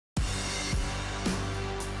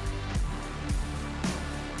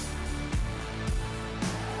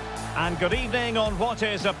And good evening on what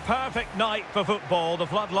is a perfect night for football. The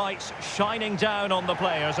floodlights shining down on the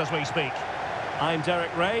players as we speak. I'm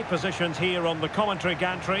Derek Ray, positioned here on the commentary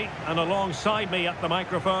gantry, and alongside me at the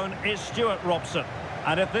microphone is Stuart Robson.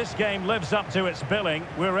 And if this game lives up to its billing,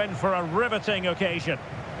 we're in for a riveting occasion.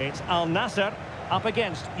 It's Al-Nassr up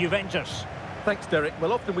against Juventus. Thanks, Derek.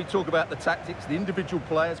 Well, often we talk about the tactics, the individual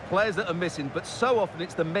players that are missing, but so often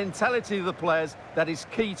it's the mentality of the players that is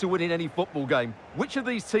key to winning any football game. Which of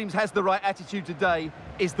these teams has the right attitude today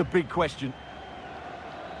is the big question.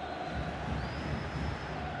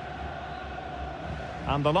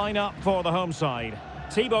 And the lineup for the home side.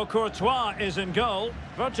 Thibaut Courtois is in goal.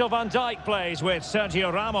 Virgil van Dijk plays with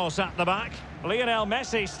Sergio Ramos at the back. Lionel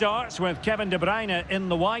Messi starts with Kevin De Bruyne in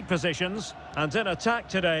the wide positions. And in attack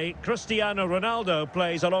today, Cristiano Ronaldo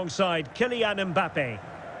plays alongside Kylian Mbappe.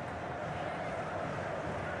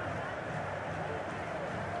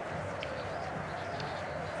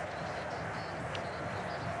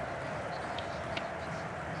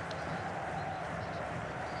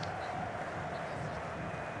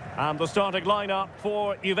 And the starting lineup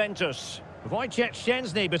for Juventus. Wojciech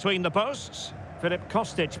Szczęsny between the posts. Filip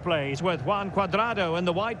Kostic plays with Juan Cuadrado in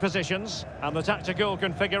the wide positions. And the tactical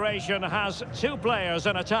configuration has two players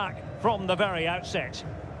in attack from the very outset.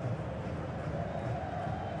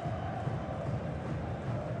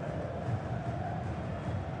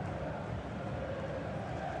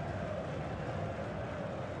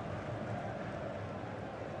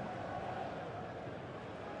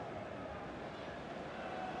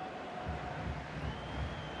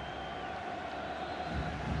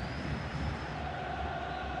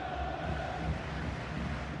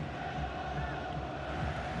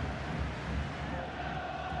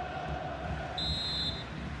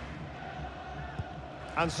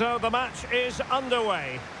 And so the match is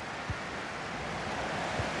underway.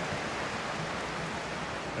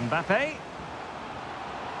 Mbappe.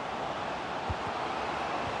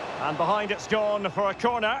 And behind it's gone for a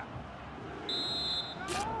corner.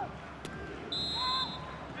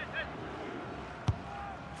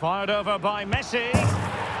 Fired over by Messi.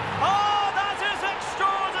 Oh, that is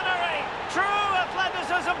extraordinary! True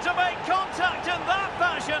athleticism to make contact in that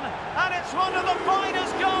fashion. And it's one of the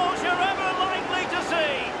finest goals you're ever likely to see.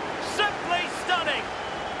 Simply stunning.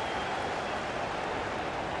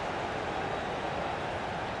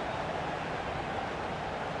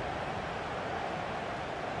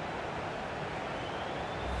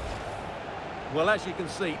 Well, as you can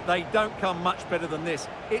see, they don't come much better than this.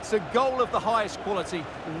 It's a goal of the highest quality.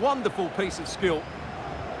 Wonderful piece of skill.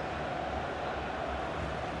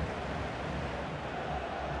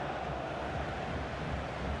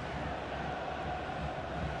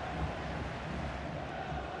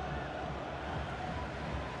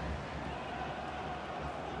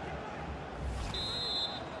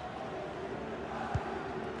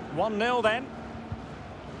 One 0 then.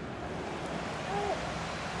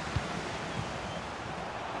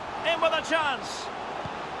 In with a chance.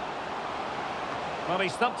 Well, he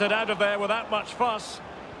stumped it out of there without much fuss.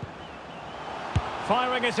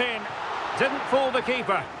 Firing it in. Didn't fool the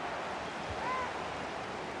keeper.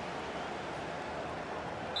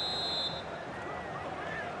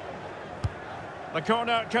 The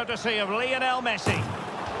corner courtesy of Lionel Messi.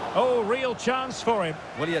 Oh, real chance for him.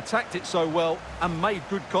 Well, he attacked it so well and made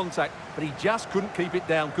good contact, but he just couldn't keep it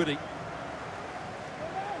down, could he?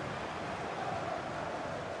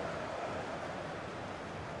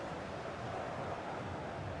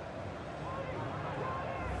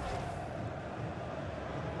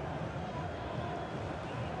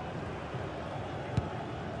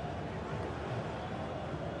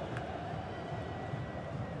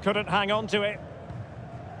 Couldn't hang on to it.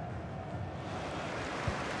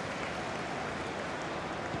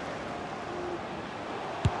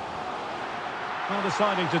 Well,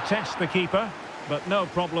 deciding to test the keeper, but no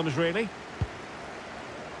problems really.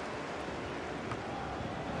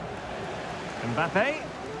 Mbappe,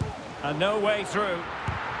 and no way through.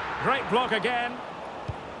 Great block again.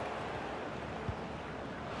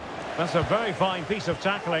 That's a very fine piece of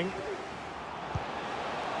tackling.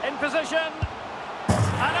 In position,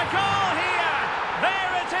 and a goal here!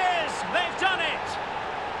 There it is! They've done it!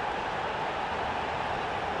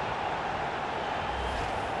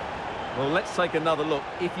 Well, let's take another look.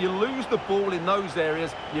 If you lose the ball in those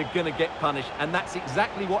areas, you're going to get punished, and that's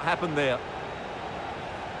exactly what happened there.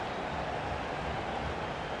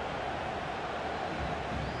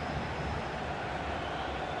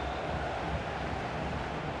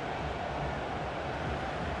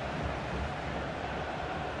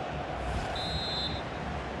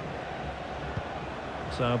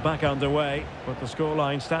 So back underway with the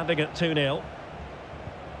scoreline standing at 2-0.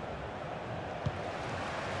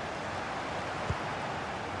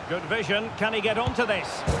 Good vision. Can he get onto this?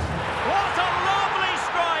 What a lovely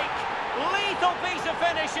strike! Lethal piece of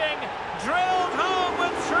finishing. Drilled home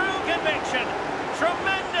with true conviction.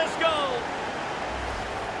 Tremendous goal.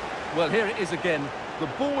 Well, here it is again. The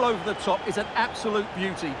ball over the top is an absolute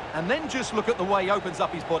beauty. And then just look at the way he opens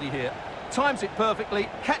up his body here. Times it perfectly,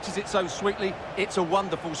 catches it so sweetly. It's a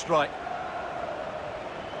wonderful strike.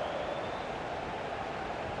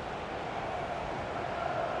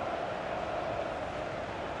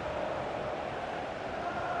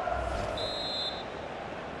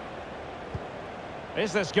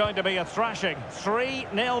 Is this going to be a thrashing?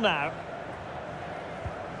 3-0 now.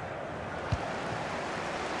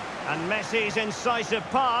 And Messi's incisive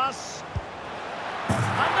pass.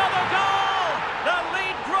 Another goal! The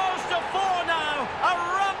lead grows to 4 now. A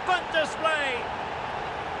rampant display.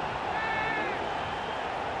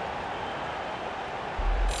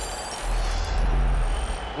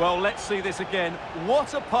 Well, let's see this again.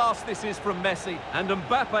 What a pass this is from Messi. And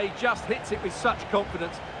Mbappe just hits it with such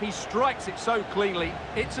confidence. He strikes it so cleanly.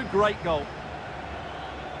 It's a great goal.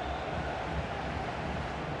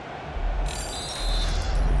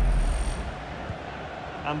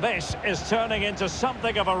 And this is turning into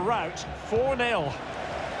something of a rout. 4-0.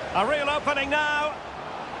 A real opening now.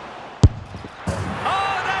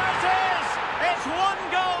 Oh, there it is! It's one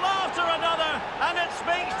goal after another, and it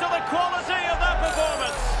speaks to the quality of that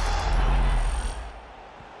performance.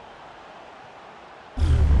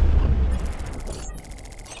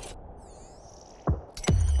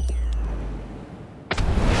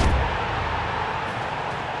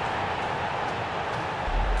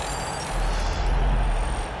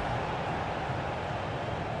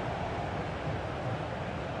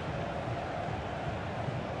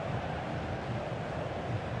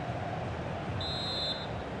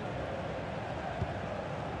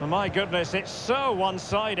 My goodness, it's so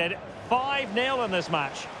one-sided. 5-0 in this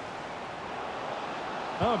match.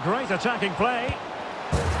 Oh, great attacking play.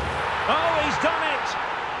 Oh, he's done it!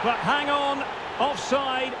 But hang on,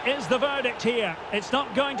 offside is the verdict here. It's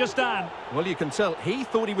not going to stand. Well, you can tell he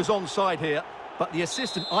thought he was onside here, but the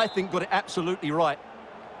assistant, I think, got it absolutely right.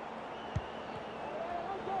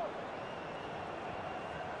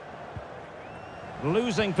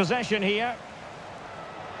 Losing possession here.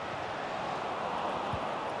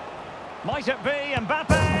 Might it be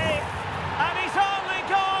Mbappe? And he's only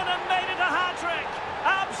gone and made it a hat-trick.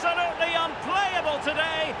 Absolutely unplayable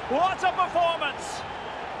today. What a performance.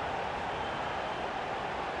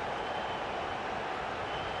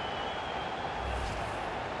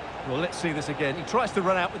 Well, let's see this again. He tries to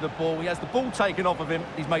run out with the ball. He has the ball taken off of him.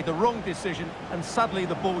 He's made the wrong decision, and suddenly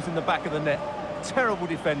the ball's in the back of the net. Terrible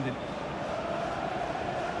defending.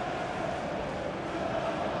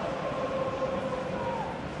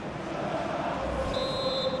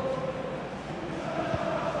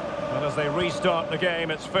 As they restart the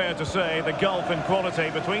game, it's fair to say the gulf in quality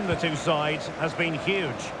between the two sides has been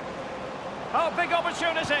huge. Oh, big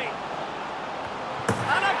opportunity!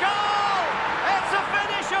 And a goal! It's a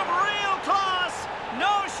finish of real class!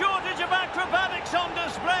 No shortage of acrobatics on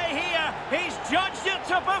display here. He's judged it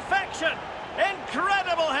to perfection.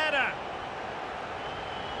 Incredible header!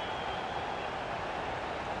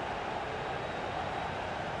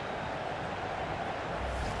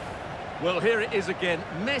 Well, here it is again.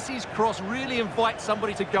 Messi's cross really invites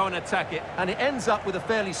somebody to go and attack it, and it ends up with a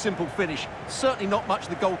fairly simple finish. Certainly not much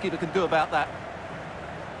the goalkeeper can do about that.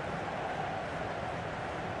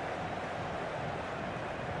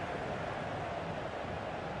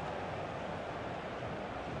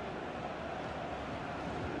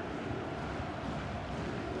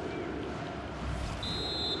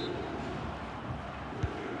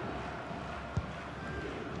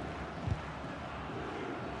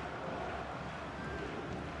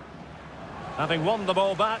 Having won the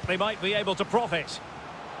ball back, they might be able to profit.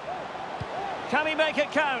 Can he make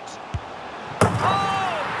it count?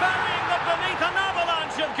 Oh, burying them beneath an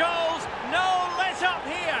avalanche of goals. No let up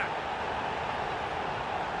here.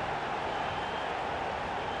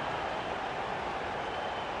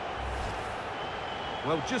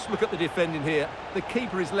 Well, just look at the defending here. The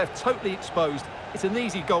keeper is left totally exposed. It's an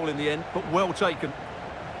easy goal in the end, but well taken.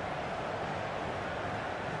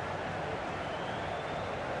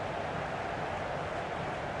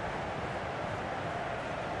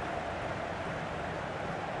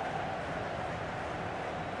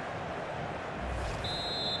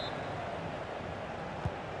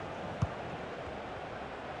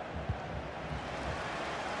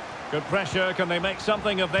 Good pressure. Can they make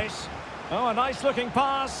something of this? Oh, a nice-looking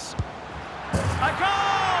pass. A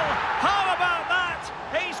goal! How about that?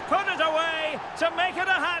 He's put it away to make it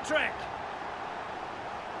a hat-trick.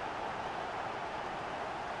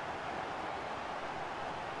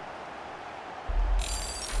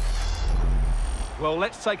 Well,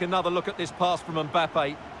 let's take another look at this pass from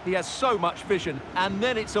Mbappe. He has so much vision, and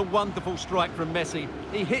then it's a wonderful strike from Messi.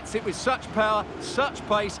 He hits it with such power, such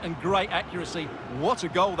pace, and great accuracy. What a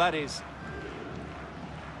goal that is.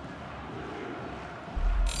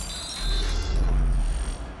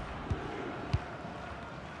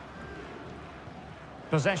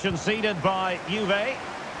 Possession ceded by Juve.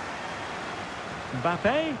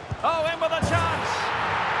 Mbappe. Oh, in with a chance.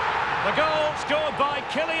 The goal scored by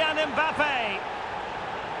Kylian Mbappe.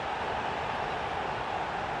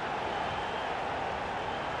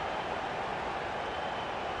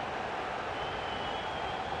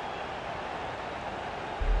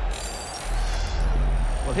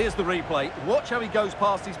 Well, here's the replay. Watch how he goes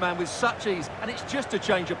past his man with such ease, and it's just a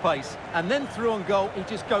change of pace. And then through on goal, he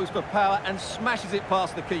just goes for power and smashes it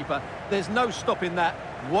past the keeper. There's no stopping that.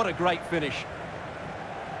 What a great finish.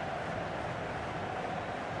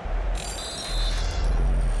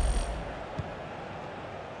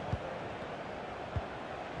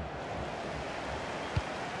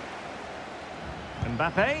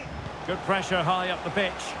 Mbappe. Good pressure high up the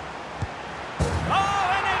pitch.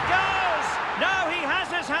 Oh, and it goes! Now he has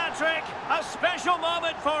his hat-trick. A special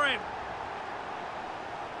moment for him.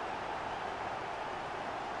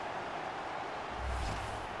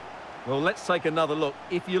 Well, let's take another look.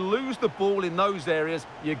 If you lose the ball in those areas,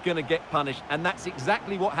 you're going to get punished. And that's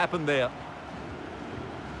exactly what happened there.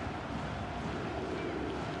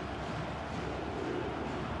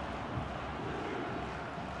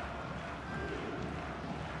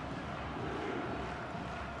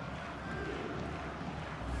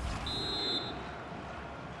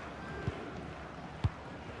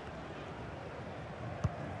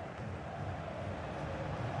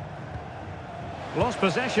 Lost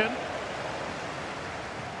possession.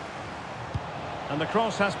 And the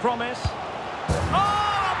cross has promise.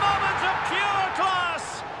 Oh, a moment of pure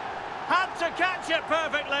class! Had to catch it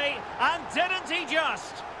perfectly, and didn't he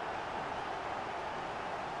just?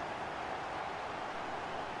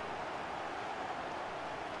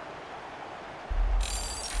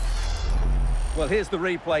 Well, here's the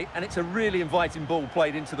replay, and it's a really inviting ball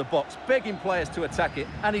played into the box, begging players to attack it,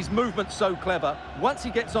 and his movement's so clever. Once he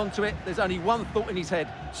gets onto it, there's only one thought in his head: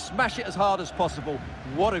 smash it as hard as possible.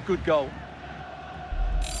 What a good goal.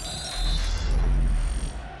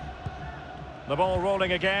 The ball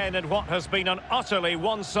rolling again in what has been an utterly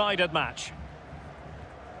one-sided match.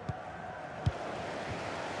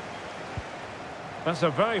 That's a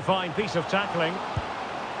very fine piece of tackling.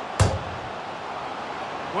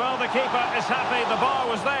 Well, the keeper is happy the bar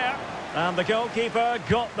was there, and the goalkeeper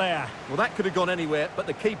got there. Well, that could have gone anywhere, but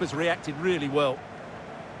the keeper's reacted really well.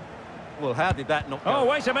 Well, how did that not go? Oh,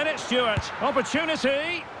 wait a minute, Stuart.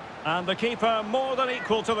 Opportunity, and the keeper more than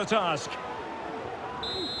equal to the task.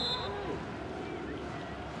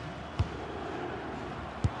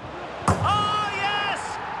 Oh, yes!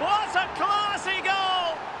 What a classy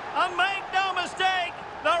goal! And make no mistake,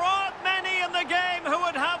 there aren't many in the game who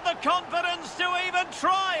would have the confidence to even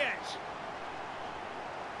try it.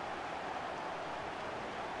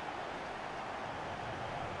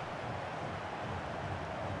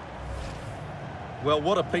 Well,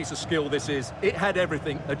 what a piece of skill this is. It had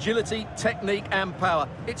everything: agility, technique and power.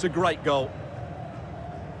 It's a great goal.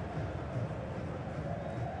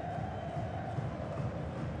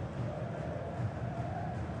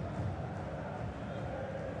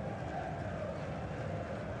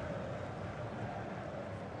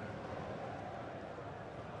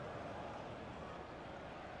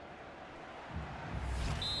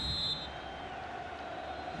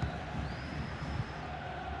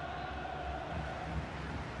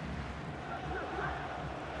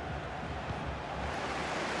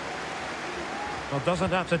 Well, doesn't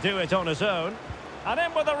have to do it on his own. And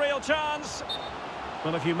in with a real chance.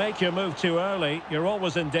 Well, if you make your move too early, you're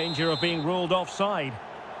always in danger of being ruled offside.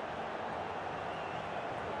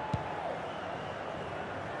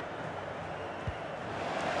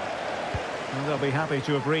 And they'll be happy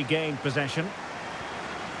to have regained possession.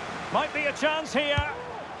 Might be a chance here.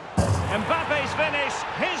 Mbappe's finish,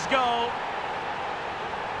 his goal.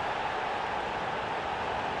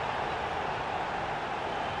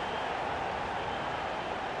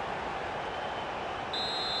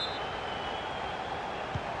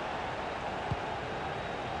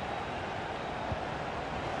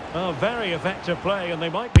 Oh, very effective play, and they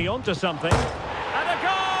might be onto something. And a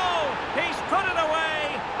goal! He's put it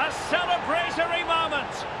away! A celebratory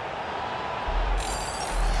moment!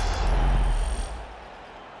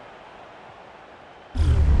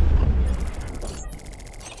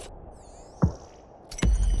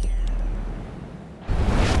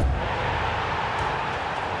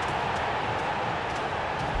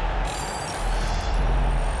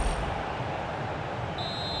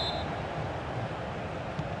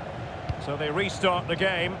 So they restart the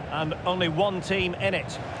game, and only one team in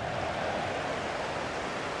it.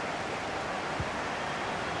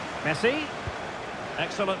 Messi.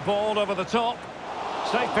 Excellent ball over the top.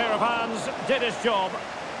 Safe pair of hands, did his job.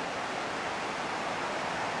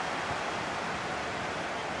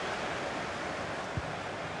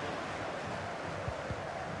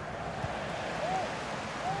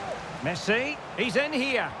 Messi, he's in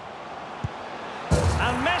here.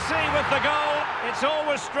 And Messi with the goal. It's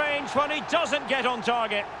always strange when he doesn't get on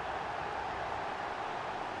target.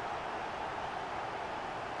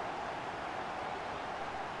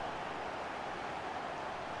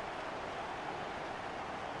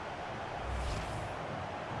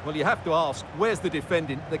 Well, you have to ask, where's the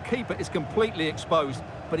defending? The keeper is completely exposed,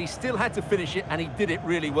 but he still had to finish it, and he did it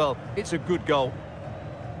really well. It's a good goal.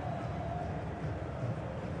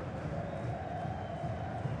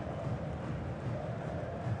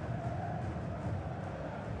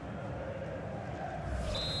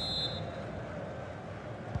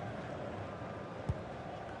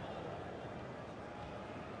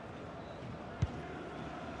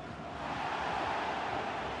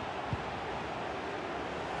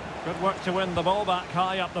 Good work to win the ball back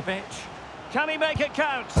high up the pitch. Can he make it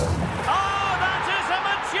count? Oh, that is a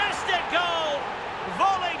majestic goal!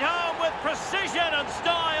 Volleyed home with precision and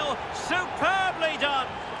style. Superbly done.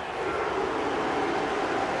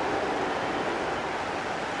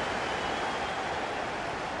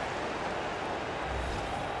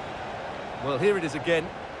 Well, here it is again,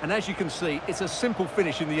 and as you can see, it's a simple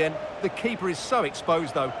finish in the end. The keeper is so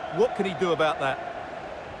exposed, though. What can he do about that?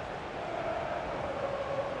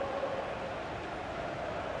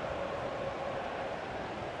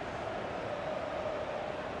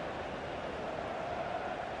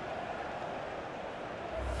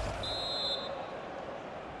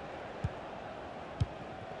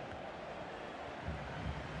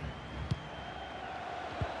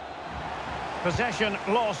 Possession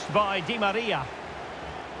lost by Di Maria.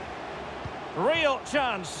 Real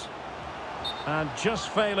chance. And just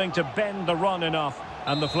failing to bend the run enough.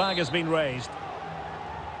 And the flag has been raised.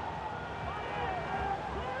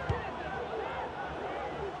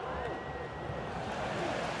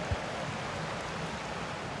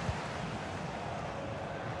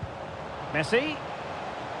 Messi.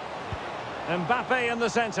 Mbappe in the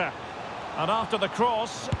centre. And after the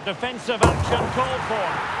cross, defensive action called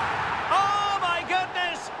for. Oh my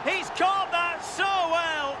goodness! He's caught that so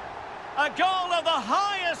well! A goal of the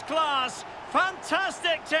highest class.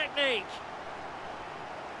 Fantastic technique.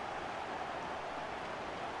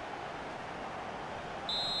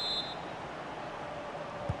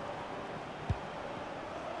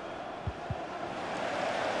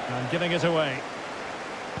 And giving it away.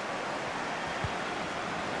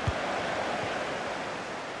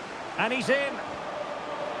 And he's in.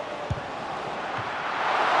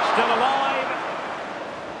 Still alive.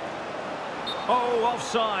 Oh,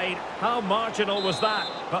 offside. How marginal was that?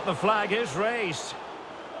 But the flag is raised.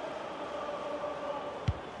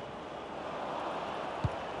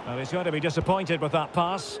 Well, he's going to be disappointed with that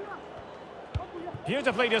pass.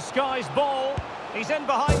 Beautifully disguised ball. He's in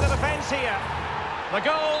behind the defence here. The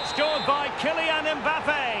goal scored by Kylian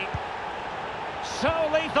Mbappe. So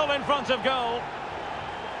lethal in front of goal.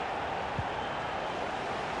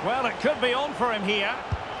 Well, it could be on for him here.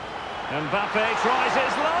 Mbappe tries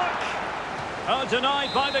his luck. Oh,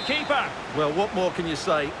 denied by the keeper. Well, what more can you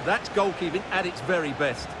say? That's goalkeeping at its very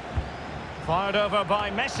best. Fired over by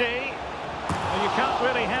Messi. Well, you can't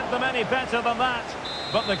really hit them any better than that.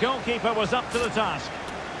 But the goalkeeper was up to the task.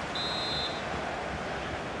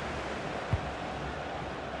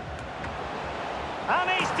 And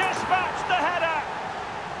he's dispatched the header.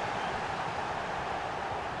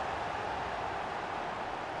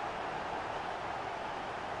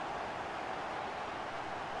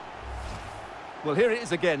 Well, here it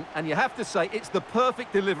is again, and you have to say it's the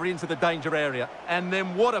perfect delivery into the danger area. And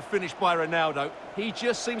then what a finish by Ronaldo. He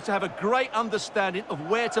just seems to have a great understanding of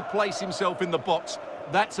where to place himself in the box.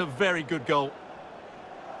 That's a very good goal.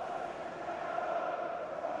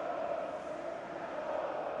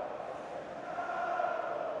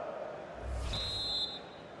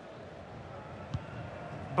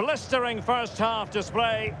 Blistering first half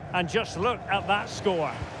display, and just look at that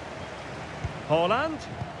score. Haaland.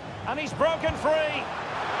 And he's broken free.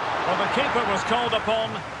 Well, the keeper was called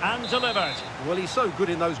upon and delivered. Well, he's so good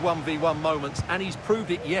in those 1v1 moments, and he's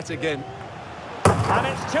proved it yet again. And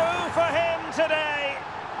it's 2 for him today.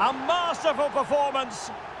 A masterful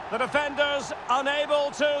performance. The defenders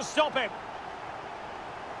unable to stop him.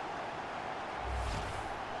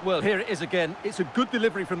 Well, here it is again. It's a good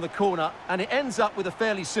delivery from the corner, and it ends up with a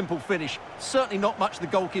fairly simple finish. Certainly not much the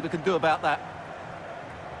goalkeeper can do about that.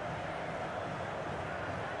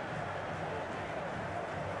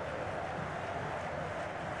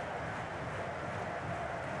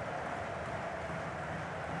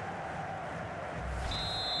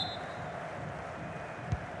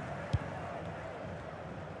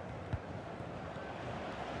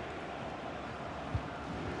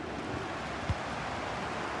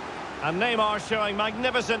 And Neymar showing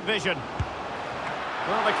magnificent vision.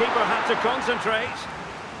 Well, the keeper had to concentrate.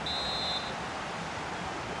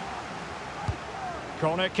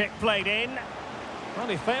 Corner kick played in. Well,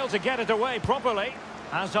 he failed to get it away properly.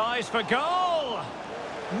 Has eyes for goal.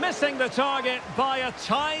 Missing the target by a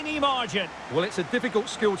tiny margin. Well, it's a difficult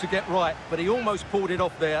skill to get right, but he almost pulled it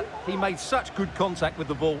off there. He made such good contact with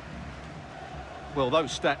the ball. Well,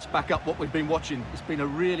 those stats back up what we've been watching. It's been a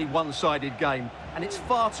really one-sided game, and it's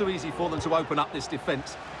far too easy for them to open up this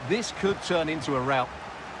defence. This could turn into a rout.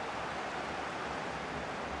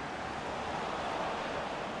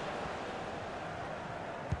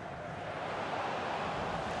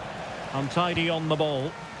 Untidy on the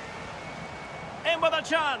ball. In with a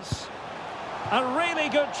chance. A really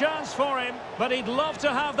good chance for him, but he'd love to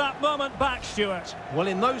have that moment back, Stuart. Well,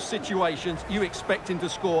 in those situations, you expect him to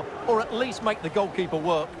score, or at least make the goalkeeper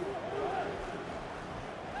work.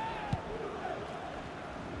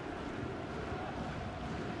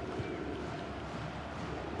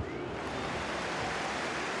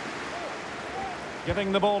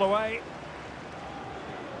 Giving the ball away.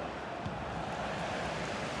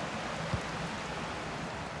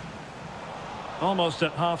 Almost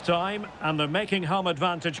at half-time, and they're making home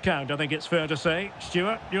advantage count, I think it's fair to say.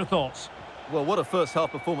 Stuart, your thoughts? Well, what a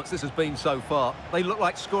first-half performance this has been so far. They look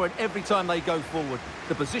like scoring every time they go forward.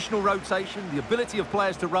 The positional rotation, the ability of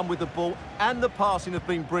players to run with the ball, and the passing have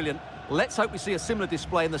been brilliant. Let's hope we see a similar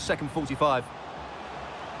display in the second 45.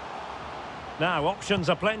 Now, options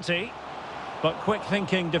are plenty, but quick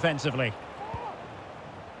thinking defensively.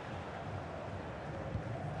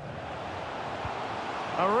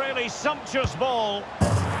 A really sumptuous ball.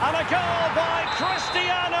 And a goal by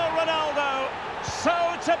Cristiano Ronaldo. So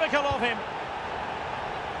typical of him.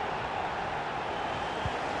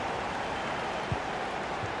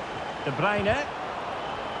 De Bruyne.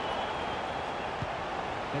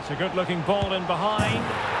 It's a good-looking ball in behind.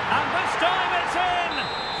 And this time it's in!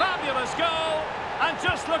 Fabulous goal. And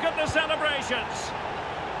just look at the celebrations.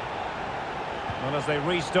 Well, as they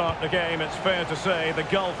restart the game, it's fair to say the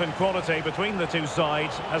gulf in quality between the two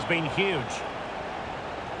sides has been huge.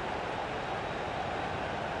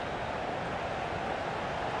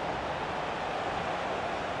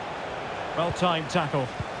 Well-timed tackle.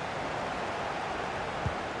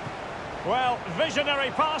 Well, visionary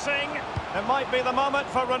passing. It might be the moment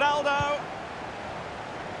for Ronaldo.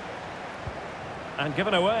 And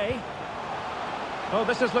given away. Oh,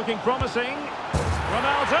 this is looking promising.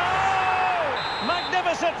 Ronaldo!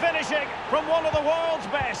 Magnificent finishing from one of the world's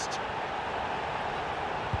best.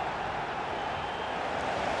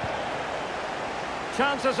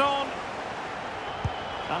 Chances on.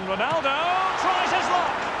 And Ronaldo tries his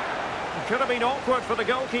luck. It could have been awkward for the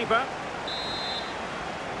goalkeeper.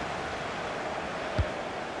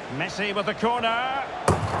 Messi with the corner.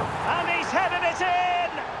 And he's headed it in.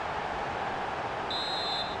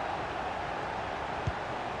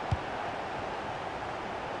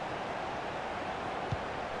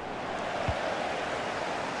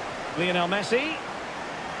 Lionel Messi.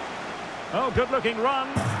 Oh, good-looking run.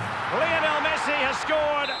 Lionel Messi has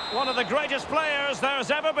scored. One of the greatest players there's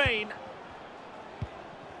ever been.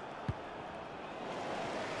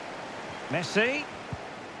 Messi.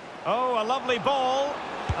 Oh, a lovely ball.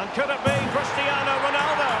 And could it be Cristiano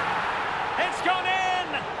Ronaldo? It's gone in.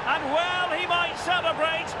 And well, he might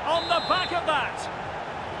celebrate on the back of that.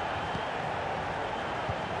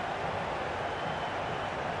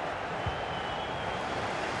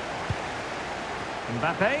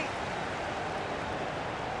 Mbappe.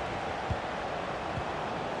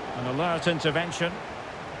 An alert intervention.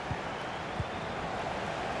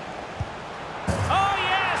 Oh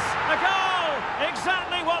yes, a goal!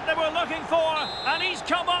 Exactly what they were looking for, and he's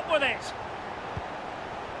come up with it.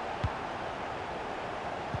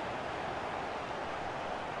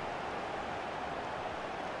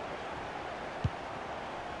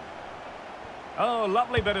 Oh,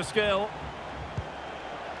 lovely bit of skill.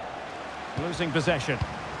 Losing possession.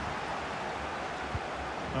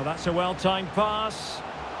 Well, that's a well-timed pass.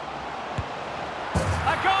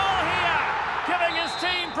 A goal here! Giving his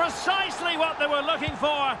team precisely what they were looking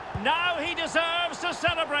for. Now he deserves to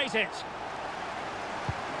celebrate it.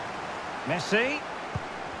 Messi.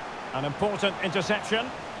 An important interception.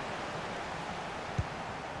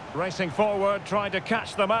 Racing forward, trying to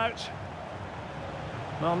catch them out.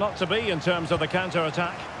 Well, not to be in terms of the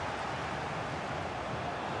counter-attack.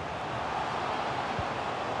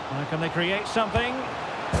 Now can they create something?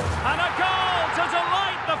 And a goal to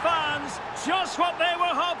delight the fans! Just what they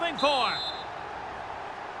were hoping for!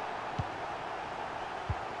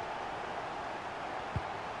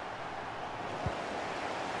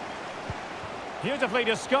 Beautifully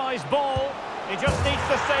disguised ball. He just needs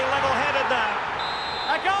to stay level-headed now.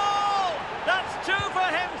 A goal! That's two for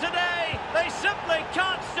him today. They simply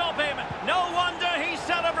can't stop him. No wonder he's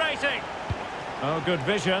celebrating. Oh, good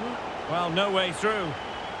vision. Well, no way through.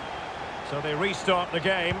 So they restart the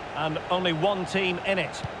game, and only one team in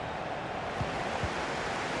it.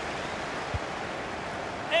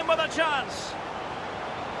 In with a chance.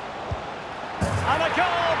 And a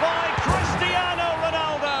goal by Cristiano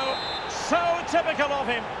Ronaldo. So typical of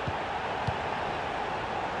him.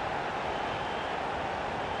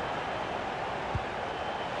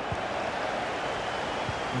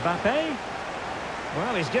 Mbappe.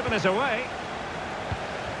 Well, he's given us away.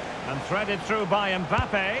 And threaded through by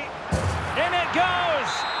Mbappe. In it goes!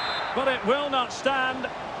 But it will not stand.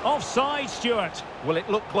 Offside, Stuart. Well, it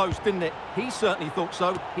looked close, didn't it? He certainly thought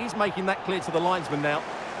so. He's making that clear to the linesman now.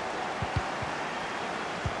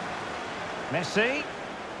 Messi.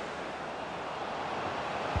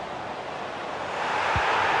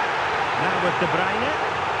 Now with De Bruyne.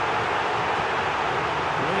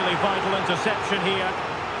 Really vital interception here.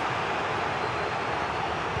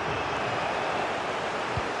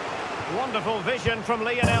 Wonderful vision from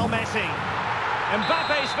Lionel Messi.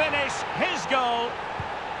 Mbappe's finish, his goal.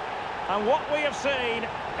 And what we have seen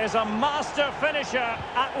is a master finisher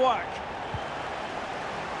at work.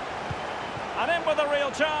 And in with a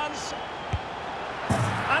real chance.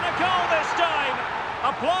 And a goal this time.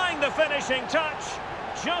 Applying the finishing touch.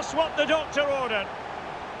 Just what the doctor ordered.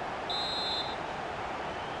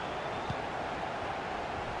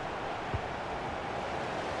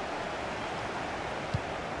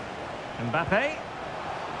 Mbappe.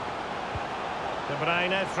 De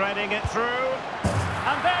Bruyne threading it through.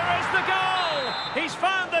 And there is the goal! He's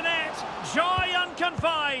found the net. Joy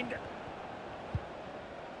unconfined.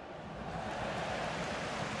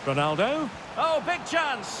 Ronaldo. Oh, big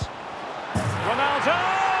chance. Ronaldo!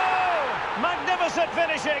 Magnificent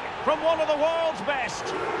finishing from one of the world's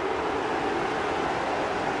best.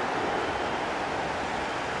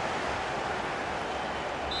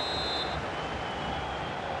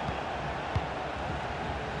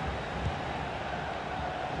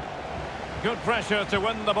 Good pressure to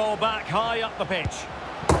win the ball back high up the pitch.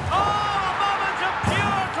 Oh, a moment of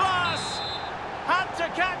pure class! Had to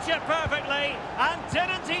catch it perfectly, and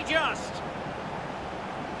didn't he just?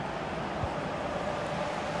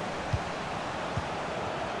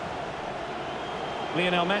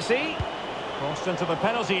 Lionel Messi, crossed into the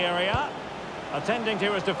penalty area, attending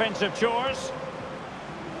to his defensive chores.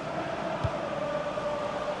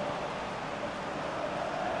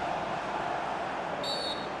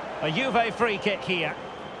 A Juve free kick here.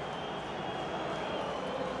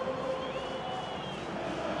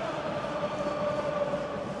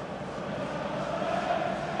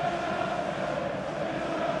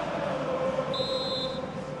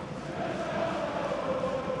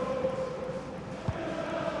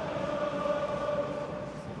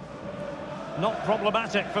 Not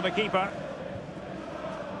problematic for the keeper.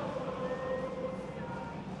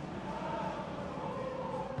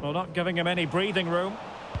 Well, not giving him any breathing room.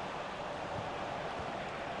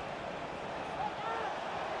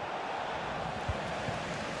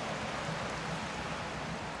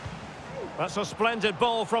 That's a splendid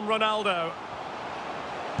ball from Ronaldo.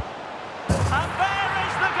 And there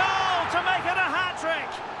is the goal to make it a hat-trick.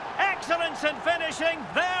 Excellence in finishing,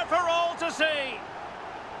 there for all to see.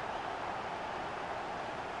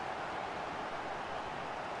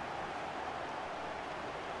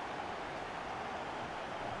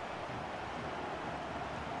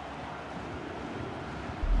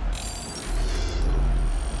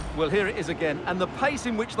 Well, here it is again, and the pace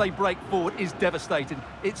in which they break forward is devastating.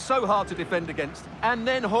 It's so hard to defend against. And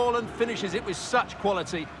then Haaland finishes it with such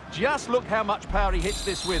quality. Just look how much power he hits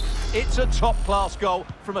this with. It's a top-class goal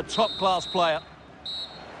from a top-class player.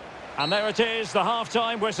 And there it is, the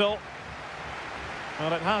half-time whistle.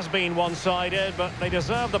 Well, it has been one-sided, but they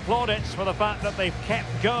deserve the plaudits for the fact that they've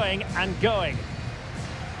kept going and going.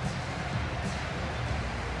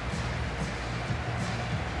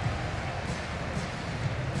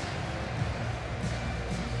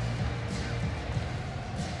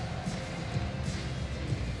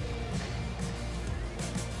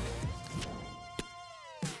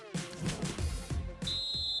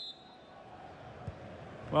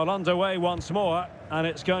 Well, underway once more, and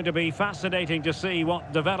it's going to be fascinating to see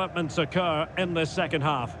what developments occur in this second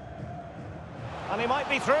half. And he might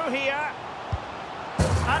be through here.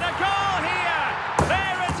 And a goal here!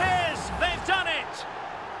 There it is! They've done it!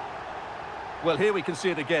 Well, here we can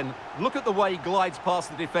see it again. Look at the way he glides past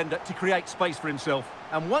the defender to create space for himself.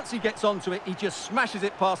 And once he gets onto it, he just smashes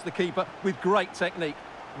it past the keeper with great technique.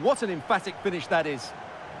 What an emphatic finish that is.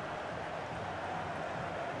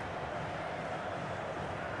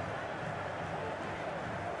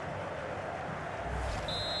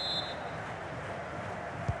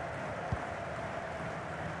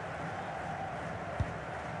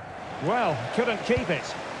 Well, couldn't keep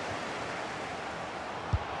it.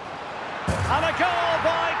 And a goal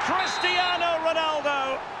by Cristiano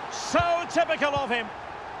Ronaldo. So typical of him.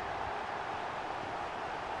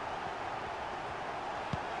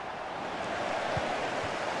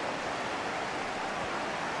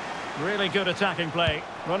 Really good attacking play.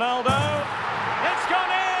 Ronaldo. It's gone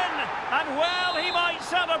in! And well, he might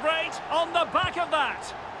celebrate on the back of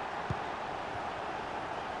that.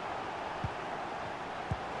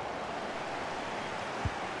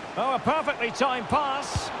 Oh, a perfectly timed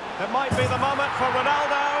pass. It might be the moment for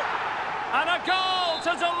Ronaldo. And a goal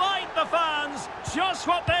to delight the fans. Just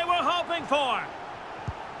what they were hoping for.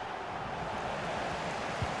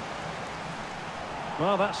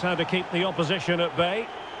 Well, that's how to keep the opposition at bay.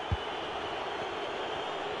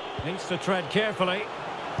 Needs to tread carefully.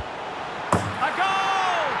 A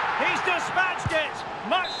goal! He's dispatched it,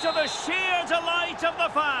 much to the sheer delight of the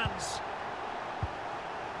fans.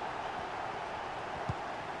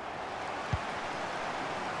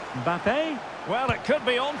 Mbappe? Well, it could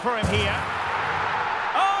be on for him here.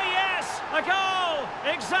 Oh, yes! A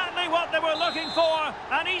goal! Exactly what they were looking for,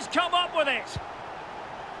 and he's come up with it.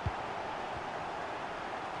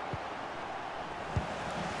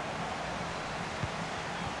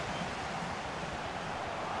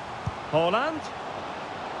 Haaland.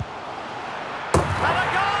 And a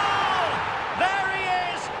goal! There he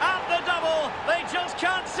is, at the double. They just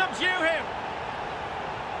can't subdue him.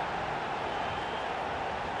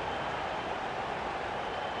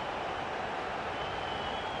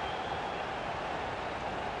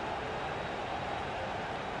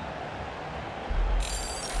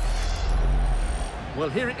 Well,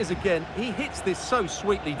 here it is again. He hits this so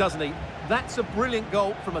sweetly, doesn't he? That's a brilliant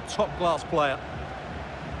goal from a top-class player.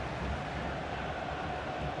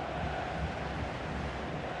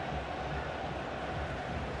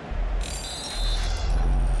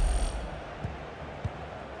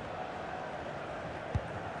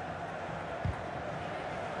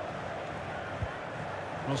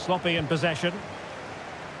 Well, sloppy in possession.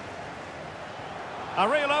 A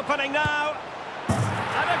real opening now.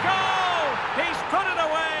 And a goal! He's put it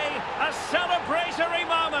away. A celebratory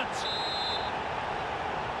moment.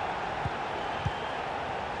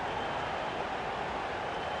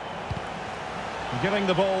 Giving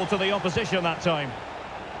the ball to the opposition that time.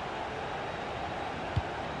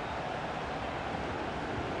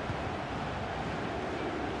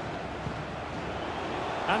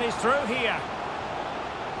 And he's through here.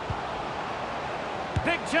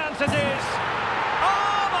 Big chance it is.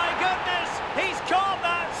 Oh, my goodness! He's caught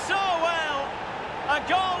that so well. A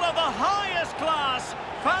goal of the highest class.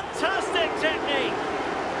 Fantastic technique.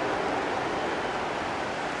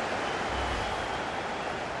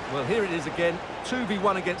 Well, here it is again.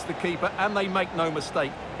 2v1 against the keeper, and they make no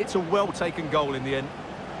mistake. It's a well-taken goal in the end.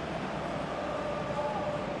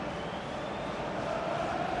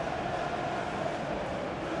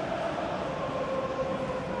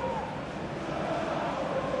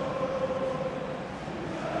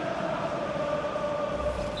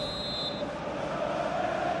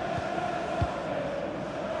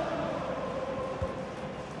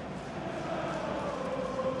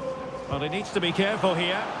 Well, he needs to be careful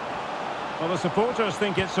here. Well, the supporters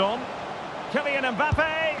think it's on. Kylian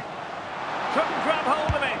Mbappe couldn't grab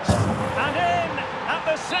hold of it. And in at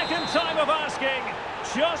the second time of asking,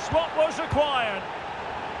 just what was required.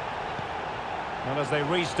 And as they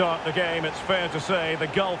restart the game, it's fair to say the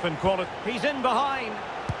gulf in quality. He's in behind.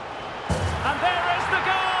 And there is the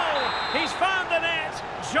goal! He's found the net.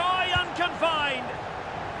 Joy unconfined.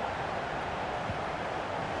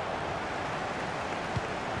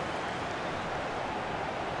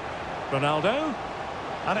 Ronaldo,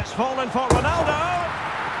 and it's fallen for Ronaldo.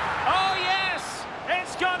 Oh yes,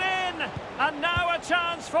 it's gone in, and now a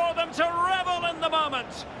chance for them to revel in the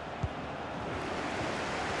moment.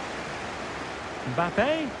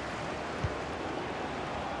 Mbappe.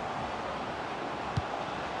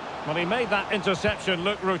 Well, he made that interception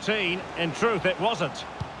look routine. In truth, it wasn't.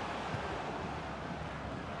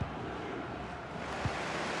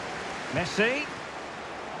 Messi.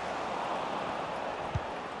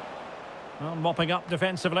 Well, mopping up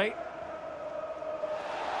defensively.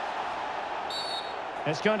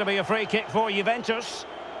 It's going to be a free kick for Juventus.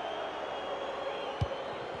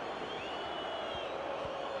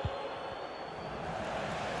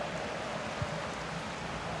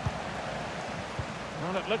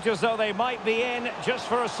 Well, it looked as though they might be in just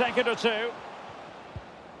for a second or two.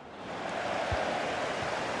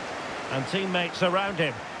 And teammates around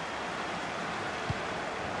him.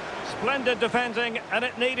 Splendid defending, and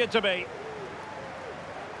it needed to be.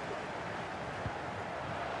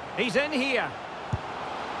 He's in here.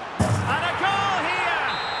 And a goal here!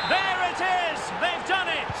 There it is! They've done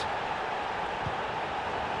it!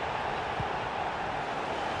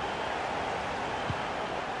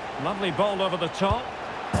 Lovely ball over the top.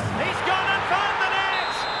 He's gone and found the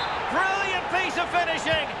net! Brilliant piece of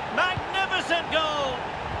finishing! Magnificent goal!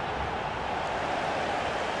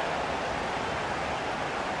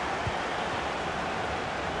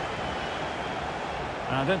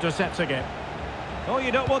 And intercepts again. Oh,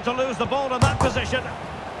 you don't want to lose the ball in that position.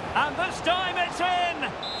 And this time it's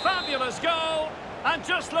in! Fabulous goal! And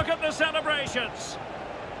just look at the celebrations.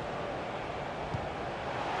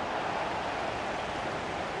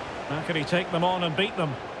 How can he take them on and beat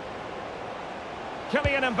them?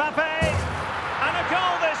 Kylian Mbappe! And a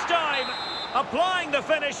goal this time! Applying the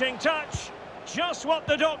finishing touch. Just what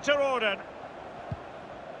the doctor ordered.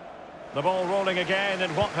 The ball rolling again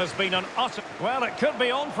in what has been an utter... Well, it could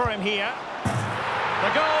be on for him here. The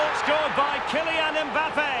goal scored by Kylian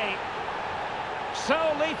Mbappe. So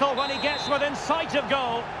lethal when he gets within sight of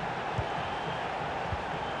goal.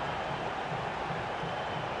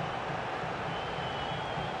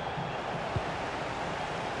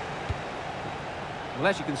 Well,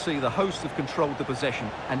 as you can see, the hosts have controlled the possession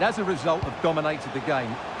and as a result have dominated the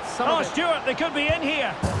game. Stuart, they could be in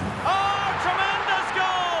here. Oh, tremendous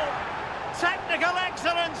goal! Technical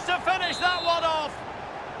excellence to finish that one off.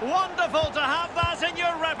 Wonderful to have that in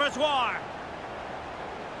your repertoire.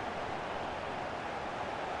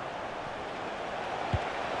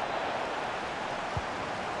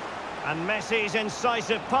 And Messi's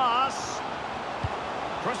incisive pass.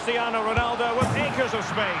 Cristiano Ronaldo with acres of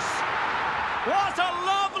space. What a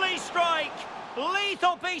lovely strike!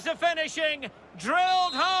 Lethal piece of finishing,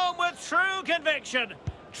 drilled home with true conviction.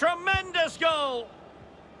 Tremendous goal.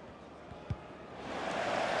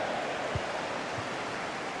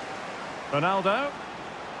 Ronaldo.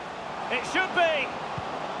 It should be.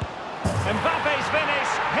 Mbappe's finish,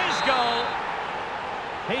 his goal.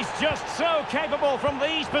 He's just so capable from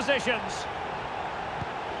these positions.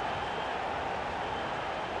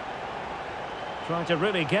 Trying to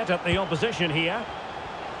really get at the opposition here.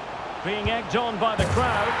 Being egged on by the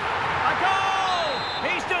crowd. A goal!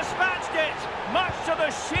 He's dispatched it, much to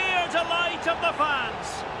the sheer delight of the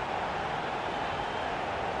fans.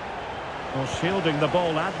 Well, shielding the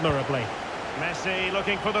ball admirably. Messi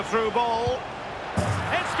looking for the through ball.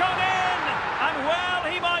 It's gone in! And well,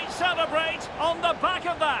 he might celebrate on the back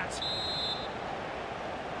of that.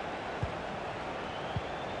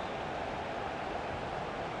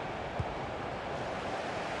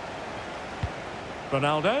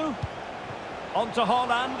 Ronaldo. On to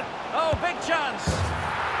Haaland. Oh, big chance.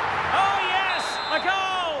 Oh, yes! A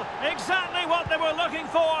goal! Exactly what they were looking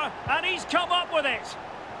for, and he's come up with it.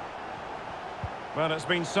 Well, it's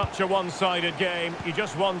been such a one-sided game. You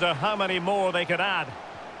just wonder how many more they could add.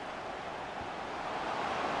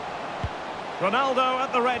 Ronaldo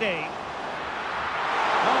at the ready.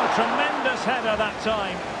 Oh, tremendous header that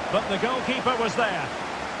time, but the goalkeeper was there.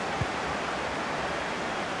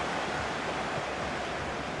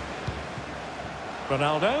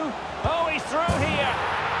 Ronaldo. Oh, he's through here.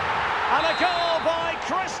 And a goal by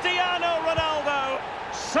Cristiano Ronaldo.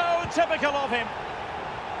 So typical of him.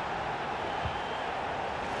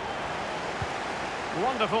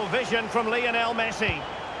 Wonderful vision from Lionel Messi.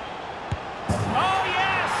 Oh,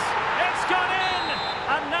 yes! It's gone in!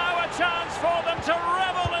 And now a chance for them to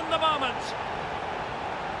revel in the moment.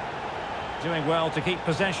 Doing well to keep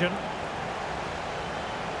possession.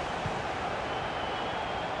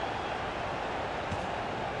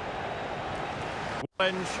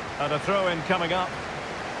 And a throw-in coming up.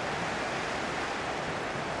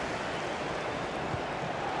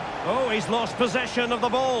 Oh, he's lost possession of the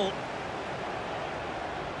ball.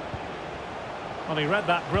 Well, he read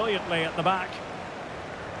that brilliantly at the back.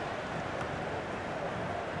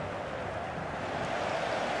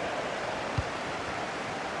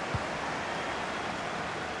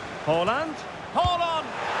 Haaland. Haaland!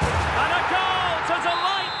 And a goal to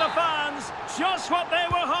delight the fans. Just what they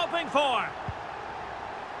were hoping for.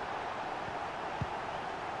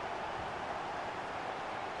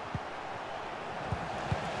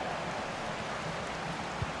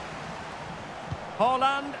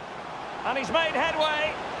 Haaland. And he's made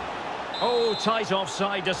headway. Oh, tight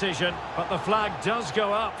offside decision, but the flag does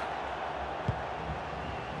go up.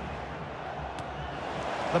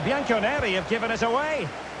 The Bianconeri have given it away.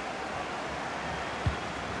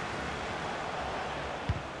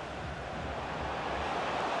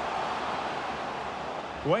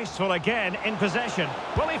 Wasteful again in possession.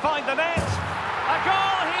 Will he find the net? A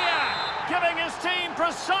goal here! Giving his team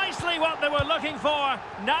precisely what they were looking for.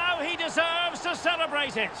 Now he deserves to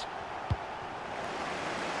celebrate it.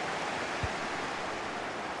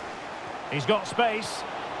 He's got space.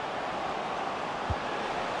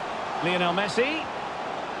 Lionel Messi.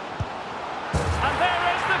 And there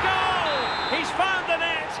is the goal! He's found the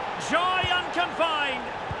net. Joy unconfined.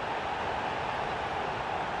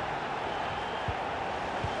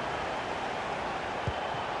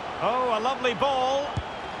 Oh, a lovely ball.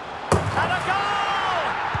 And a goal!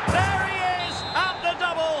 There he is at the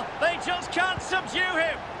double. They just can't subdue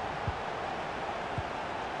him.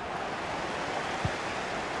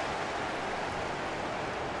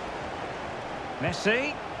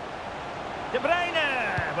 Messi. De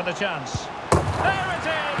Bruyne with a chance. There it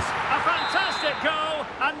is! A fantastic goal,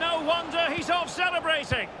 and no wonder he's off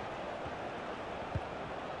celebrating.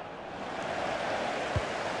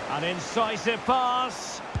 An incisive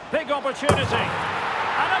pass. Big opportunity.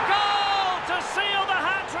 And a goal to seal the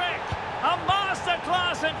hat-trick. A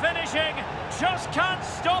masterclass in finishing. Just can't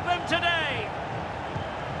stop him today.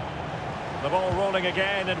 The ball rolling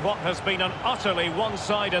again in what has been an utterly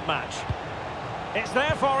one-sided match. It's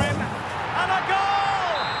there for him. And a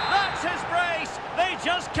goal! That's his brace. They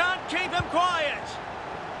just can't keep him quiet.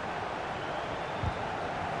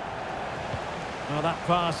 Well, that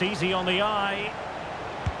pass easy on the eye.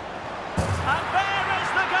 And there is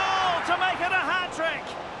the goal to make it a hat-trick.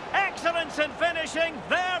 Excellence in finishing,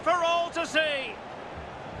 there for all to see.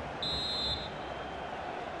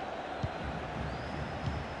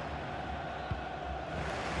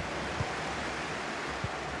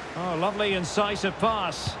 Oh, lovely incisive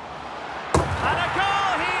pass. And a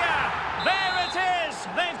goal here! There it is!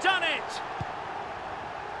 They've done it!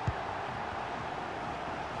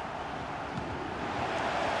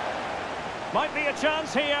 Might be a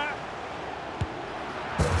chance here.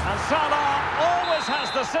 And Salah always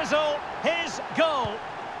has the sizzle. His goal.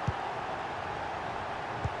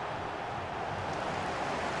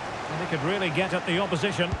 And he could really get at the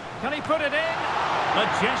opposition. Can he put it in?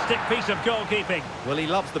 Majestic piece of goalkeeping. Well, he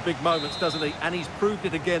loves the big moments, doesn't he? And he's proved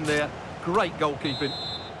it again there. Great goalkeeping.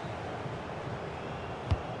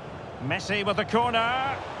 Messi with the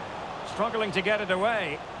corner. Struggling to get it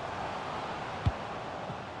away.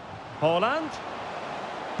 Haaland.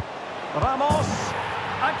 Ramos.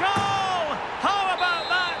 A goal! How about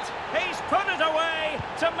that? He's put it away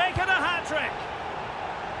to make it a hat-trick.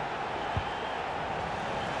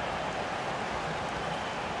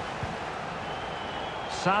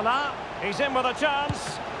 Salah, he's in with a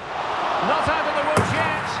chance. Not out of the woods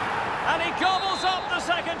yet. And he gobbles up the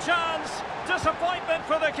second chance. Disappointment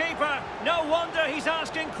for the keeper. No wonder he's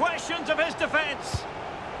asking questions of his defence.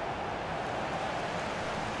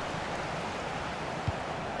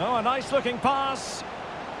 Oh, a nice-looking pass.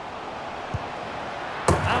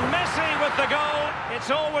 And Messi with the goal. It's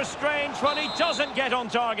always strange when he doesn't get on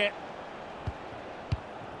target.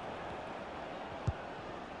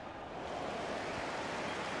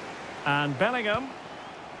 And Bellingham.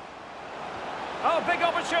 Oh, big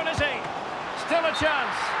opportunity. Still a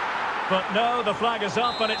chance. But no, the flag is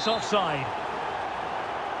up and it's offside.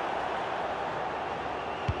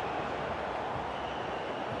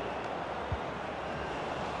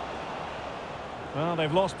 Well,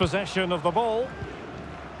 they've lost possession of the ball.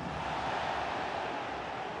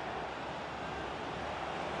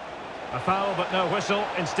 A foul, but no whistle.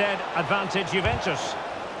 Instead, advantage Juventus.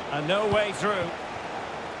 And no way through.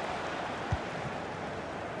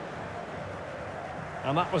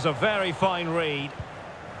 And that was a very fine read.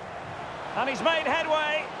 And he's made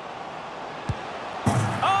headway.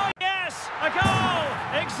 Oh, yes! A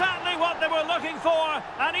goal! Exactly what they were looking for.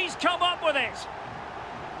 And he's come up with it.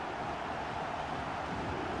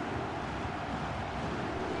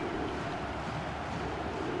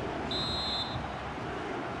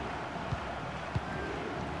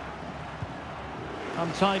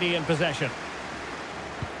 Untidy in possession.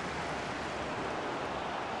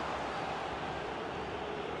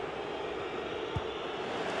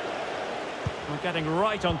 We're getting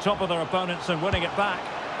right on top of their opponents and winning it back.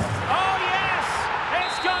 Oh yes!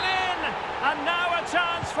 It's gone in! And now a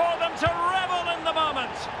chance for them to revel in the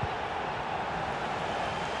moment.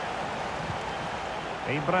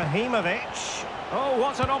 Ibrahimovic. Oh,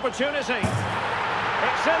 what an opportunity.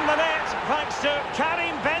 It's in the net. thanks to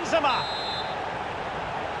Karim Benzema.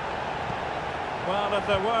 Well, if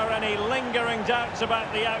there were any lingering doubts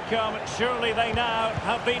about the outcome, surely they now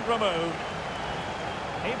have been removed.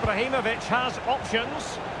 Ibrahimovic has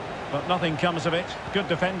options, but nothing comes of it. Good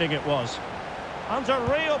defending it was. Under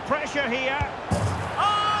real pressure here.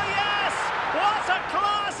 Oh, yes! What a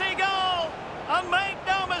classy goal! And make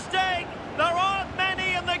no mistake, there aren't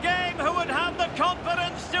many in the game who would have the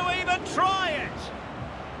confidence to even try it.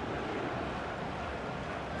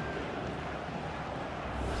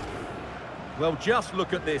 Well, just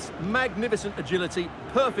look at this. Magnificent agility,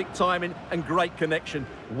 perfect timing and great connection.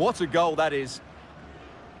 What a goal that is.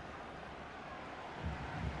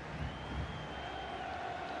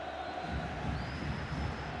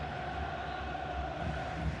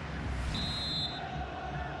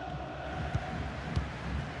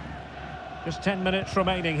 Just 10 minutes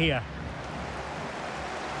remaining here.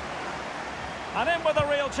 And in with a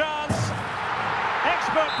real chance.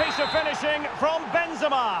 Expert piece of finishing from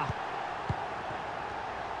Benzema.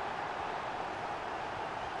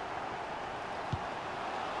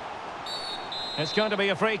 It's going to be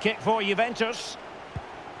a free kick for Juventus.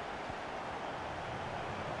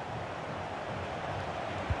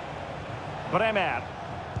 Bremer.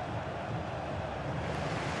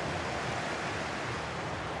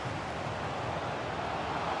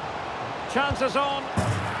 Chances on.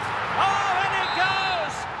 Oh, and it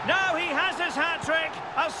goes! Now he has his hat-trick.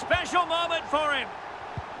 A special moment for him.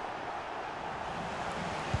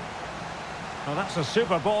 Oh, that's a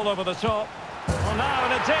super ball over the top. Well, now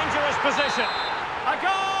in a dangerous position. A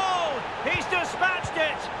goal! He's dispatched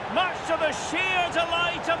it, much to the sheer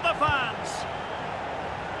delight of the fans.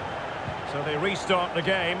 So they restart the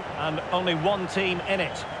game, and only one team in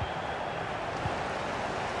it.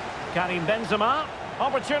 Karim Benzema.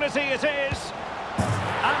 Opportunity it is.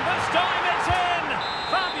 And this time it's in.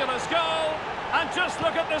 Fabulous goal. And just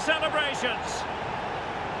look at the celebrations.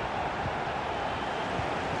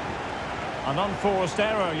 An unforced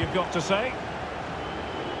error, you've got to say.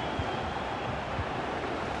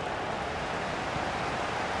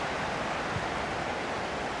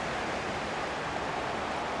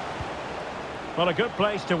 Well, a good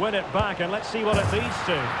place to win it back, and let's see what it leads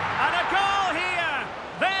to. And a goal here!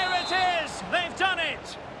 There it is! They've done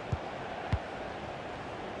it!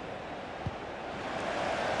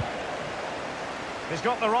 He's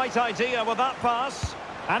got the right idea with that pass.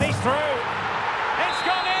 And he's through. It's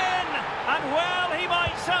gone in! And well, he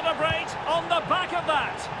might celebrate on the back of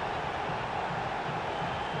that.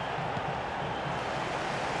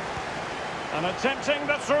 And attempting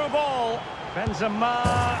the through ball.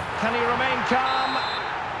 Benzema, can he remain calm?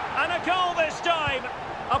 And a goal this time,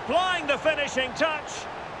 applying the finishing touch,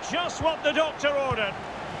 just what the doctor ordered.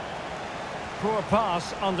 Poor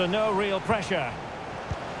pass under no real pressure.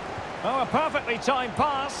 Oh, a perfectly timed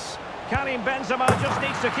pass. Karim Benzema just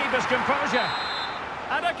needs to keep his composure.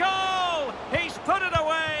 And a goal! He's put it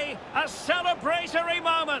away, a celebratory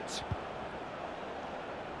moment.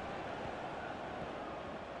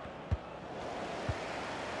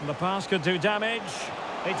 The pass could do damage.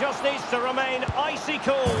 He just needs to remain icy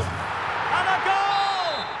cool. And a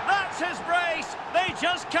goal! That's his brace. They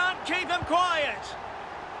just can't keep him quiet.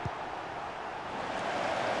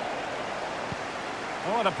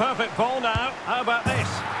 Oh, and a perfect ball now. How about this?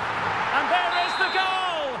 And there is the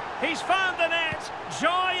goal! He's found the net.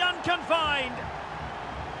 Joy unconfined.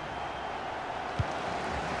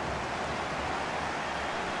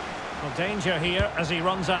 Well, danger here as he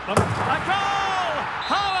runs at them. A goal!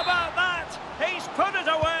 How about that? He's put it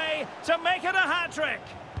away to make it a hat-trick.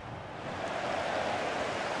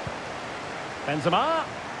 Benzema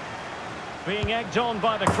being egged on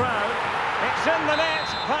by the crowd. It's in the net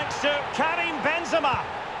thanks to Karim Benzema.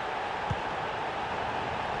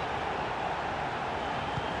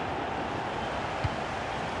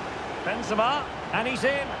 Benzema, and he's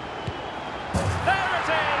in. There it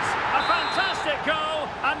is! A fantastic goal,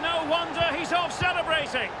 and no wonder he's off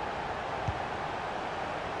celebrating.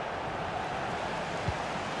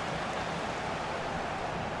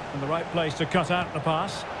 In the right place to cut out the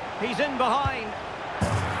pass. He's in behind.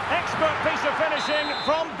 Expert piece of finishing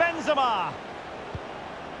from Benzema.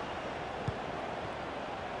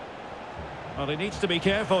 Well, he needs to be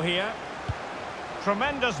careful here.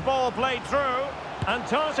 Tremendous ball played through. And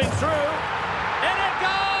tossing through. In it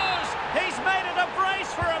goes! He's made it a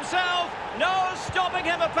brace for himself. No stopping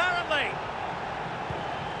him, apparently.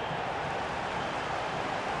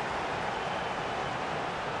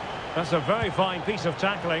 That's a very fine piece of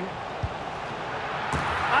tackling.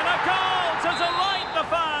 And a goal to delight the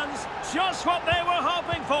fans. Just what they were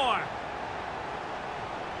hoping for.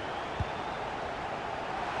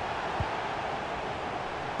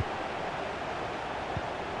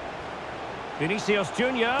 Vinicius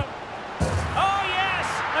Junior. Oh yes,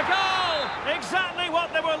 a goal! Exactly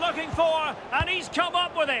what they were looking for, and he's come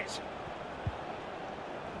up with it.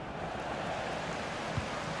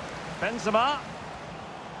 Benzema.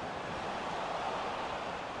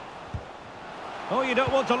 Oh, you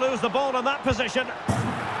don't want to lose the ball in that position.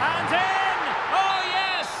 And in! Oh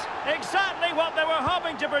yes! Exactly what they were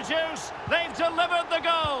hoping to produce. They've delivered the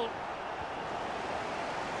goal.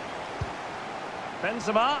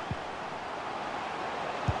 Benzema.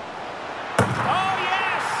 Oh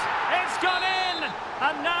yes! It's gone in!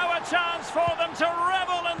 And now a chance for them to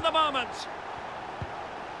revel in the moment.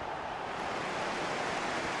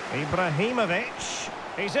 Ibrahimovic.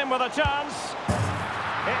 He's in with a chance.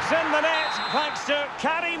 It's in the net thanks to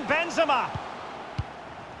Karim Benzema.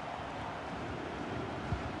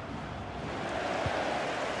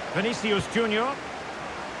 Vinicius Junior.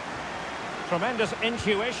 Tremendous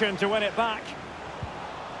intuition to win it back.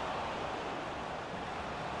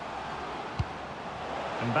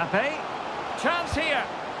 Mbappe. Chance here.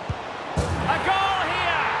 A goal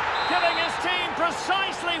here. Giving his team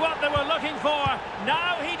precisely what they were looking for.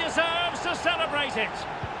 Now he deserves to celebrate it.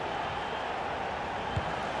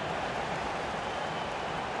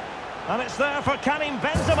 And it's there for Karim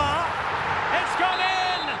Benzema. It's gone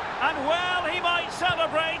in. And well, he might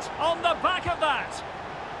celebrate on the back of that.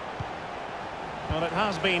 Well, it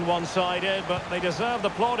has been one-sided, but they deserve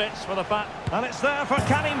the plaudits for the fact. And it's there for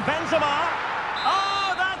Karim Benzema.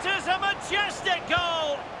 Oh, that is a majestic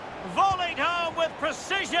goal. Volleyed home with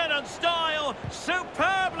precision and style.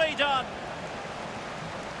 Superbly done.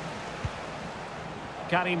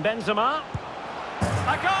 Karim Benzema.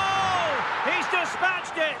 A goal! He's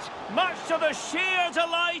dispatched it, much to the sheer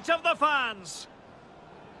delight of the fans.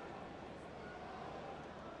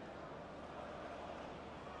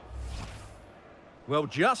 Well,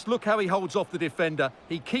 just look how he holds off the defender.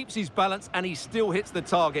 He keeps his balance and he still hits the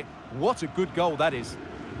target. What a good goal that is.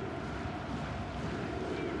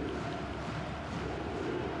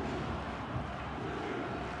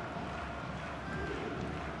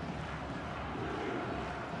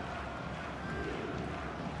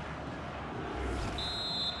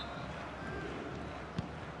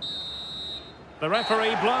 The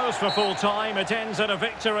referee blows for full time. It ends in a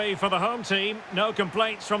victory for the home team. No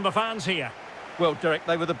complaints from the fans here. Well, Derek,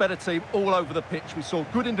 they were the better team all over the pitch. We saw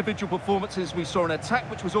good individual performances. We saw an attack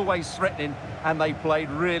which was always threatening, and they played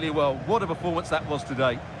really well. What a performance that was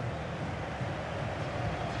today.